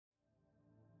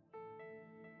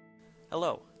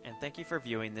Hello, and thank you for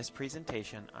viewing this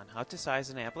presentation on how to size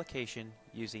an application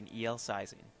using EL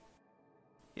sizing.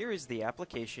 Here is the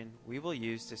application we will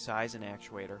use to size an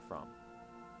actuator from.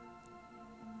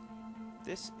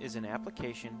 This is an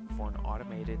application for an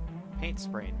automated paint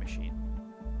spraying machine.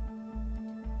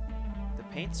 The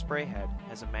paint spray head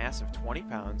has a mass of 20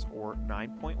 pounds or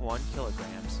 9.1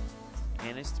 kilograms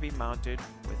and is to be mounted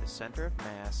with a center of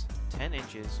mass 10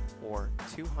 inches or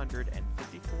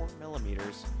 254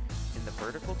 millimeters in the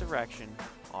vertical direction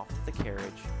off of the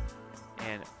carriage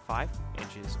and 5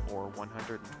 inches or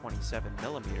 127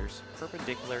 millimeters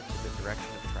perpendicular to the direction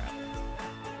of travel.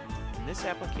 In this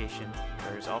application,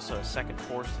 there is also a second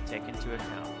force to take into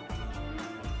account,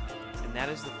 and that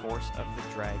is the force of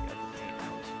the drag of the paint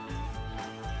hose.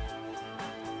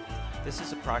 This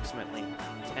is approximately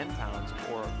 10 pounds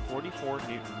or 44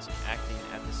 newtons acting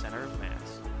at the center of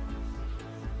mass.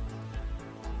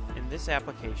 In this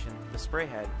application, the spray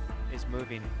head is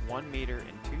moving 1 meter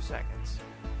in 2 seconds,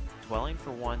 dwelling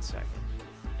for 1 second,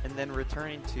 and then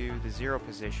returning to the 0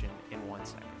 position in 1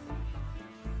 second.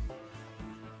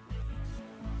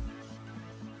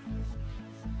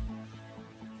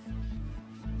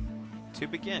 To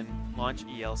begin, launch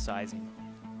EL sizing.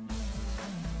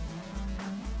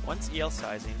 Once EL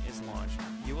sizing is launched,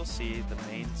 you will see the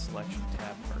main selection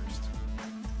tab first.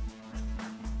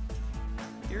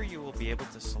 Here you will be able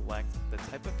to select the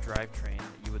type of drivetrain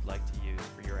that you would like to use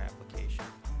for your application.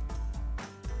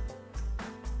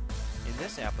 In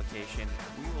this application,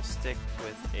 we will stick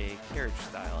with a carriage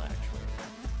style actuator.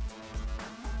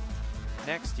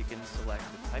 Next, you can select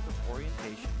the type of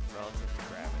orientation relative to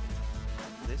gravity.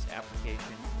 For this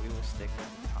application, we will stick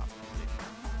with the top position.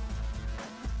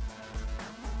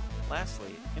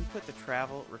 Lastly, input the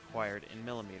travel required in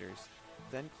millimeters,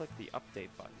 then click the Update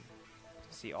button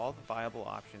to see all the viable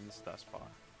options thus far.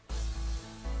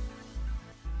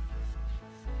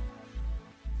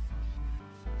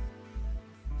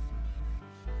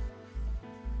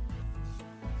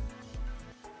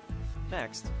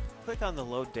 Next, click on the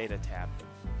Load Data tab.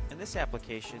 In this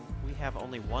application, we have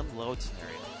only one load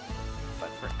scenario, but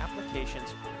for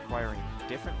applications requiring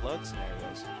different load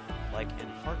scenarios, like in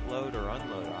part load or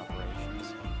unload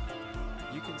operations,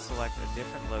 you can select a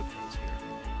different load case here.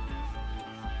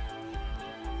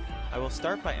 I will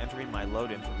start by entering my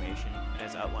load information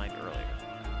as outlined earlier,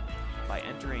 by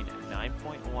entering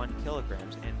 9.1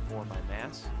 kilograms in for my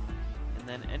mass, and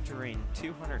then entering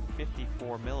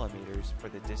 254 millimeters for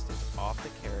the distance off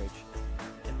the carriage,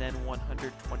 and then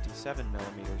 127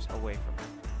 millimeters away from it.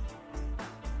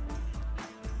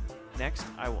 Next,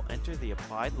 I will enter the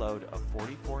applied load of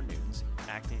 44 newtons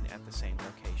acting at the same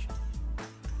location.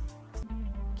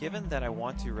 Given that I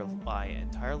want to rely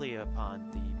entirely upon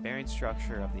the bearing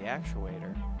structure of the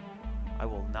actuator, I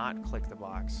will not click the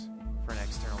box for an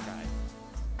external guide.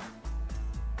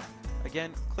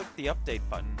 Again, click the Update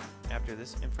button after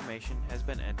this information has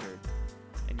been entered,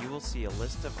 and you will see a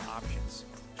list of options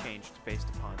changed based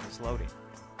upon this loading.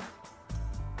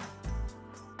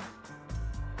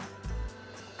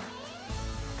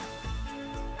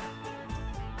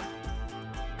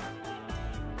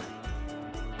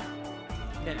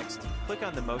 Next, click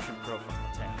on the Motion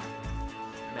Profile tab.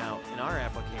 Now, in our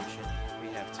application, we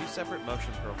have 2 separate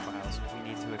motion profiles we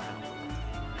need to account for.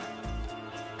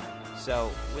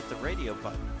 So, with the radio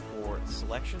button for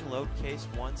Selection Load Case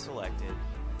 1 selected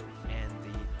and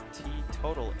the T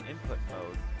Total Input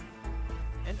mode,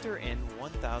 enter in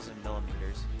 1000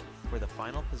 millimeters for the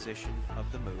final position of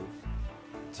the move,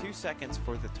 2 seconds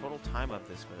for the total time of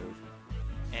this move,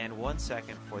 and 1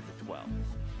 second for the dwell.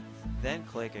 Then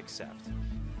click Accept.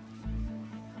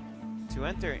 To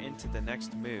enter into the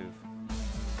next move,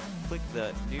 click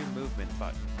the New Movement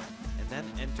button, and then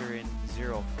enter in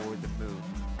 0 for the move,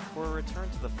 for a return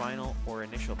to the final or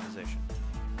initial position,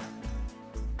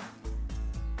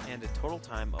 and a total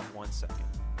time of 1 second.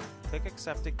 Click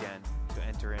Accept again to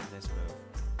enter in this move.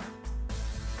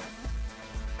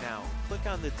 Now, click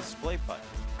on the Display button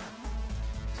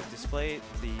to display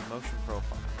the motion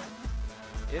profile.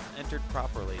 If entered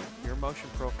properly, your motion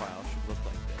profile should look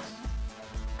like this.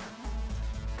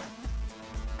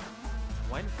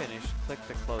 When finished, click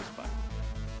the Close button.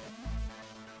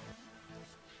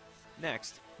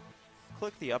 Next,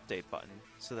 click the Update button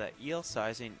so that EL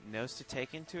sizing knows to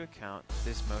take into account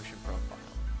this motion profile.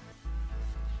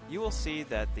 You will see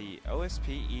that the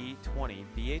OSPE 20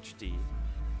 BHD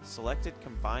selected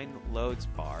Combined Loads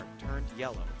bar turned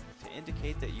yellow to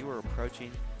indicate that you are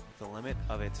approaching the limit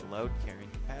of its load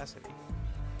carrying capacity.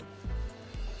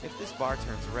 If this bar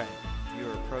turns red, you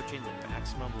are approaching the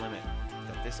maximum limit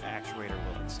that this actuator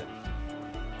will accept.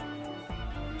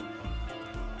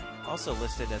 Also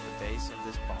listed at the base of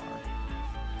this bar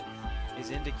is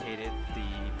indicated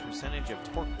the percentage of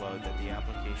torque load that the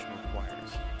application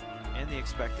requires, and the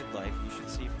expected life you should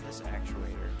see from this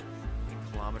actuator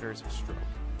in kilometers of stroke.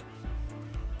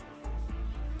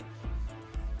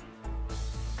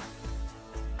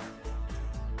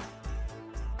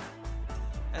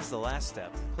 As the last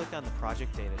step, click on the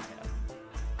Project Data tab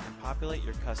and populate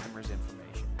your customer's information.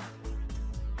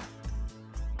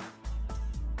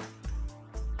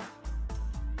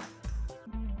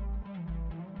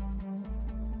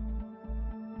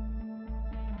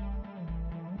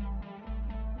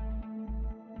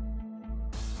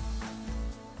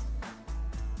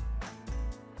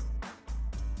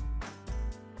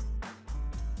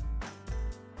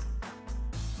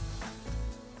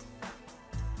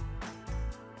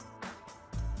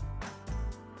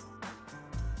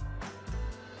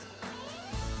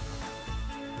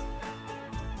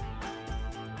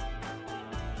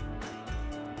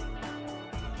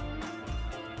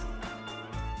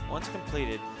 Once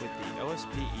completed with the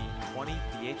OSPE 20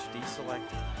 PhD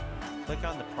selected, click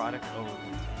on the Product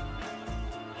Overview.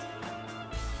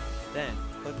 Then,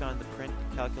 click on the Print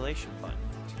Calculation button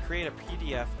to create a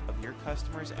PDF of your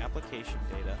customer's application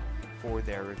data for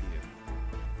their review.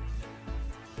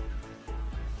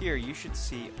 Here you should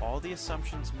see all the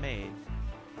assumptions made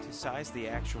to size the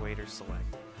actuator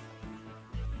selected.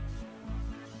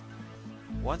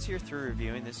 Once you're through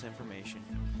reviewing this information,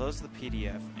 close the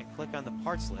PDF and click on the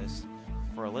parts list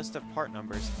for a list of part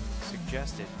numbers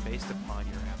suggested based upon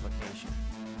your application.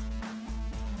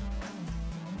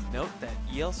 Note that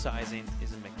EL sizing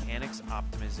is a mechanics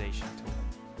optimization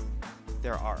tool.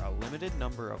 There are a limited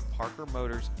number of Parker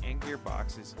motors and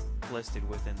gearboxes listed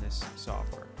within this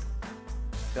software.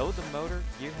 Though the motor,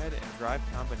 gearhead, and drive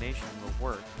combination will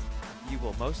work, you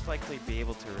will most likely be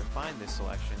able to refine this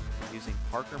selection using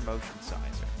Parker Motion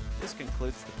Sizer. This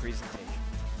concludes the presentation.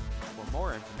 For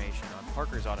more information on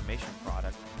Parker's automation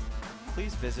product,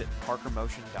 please visit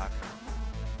parkermotion.com.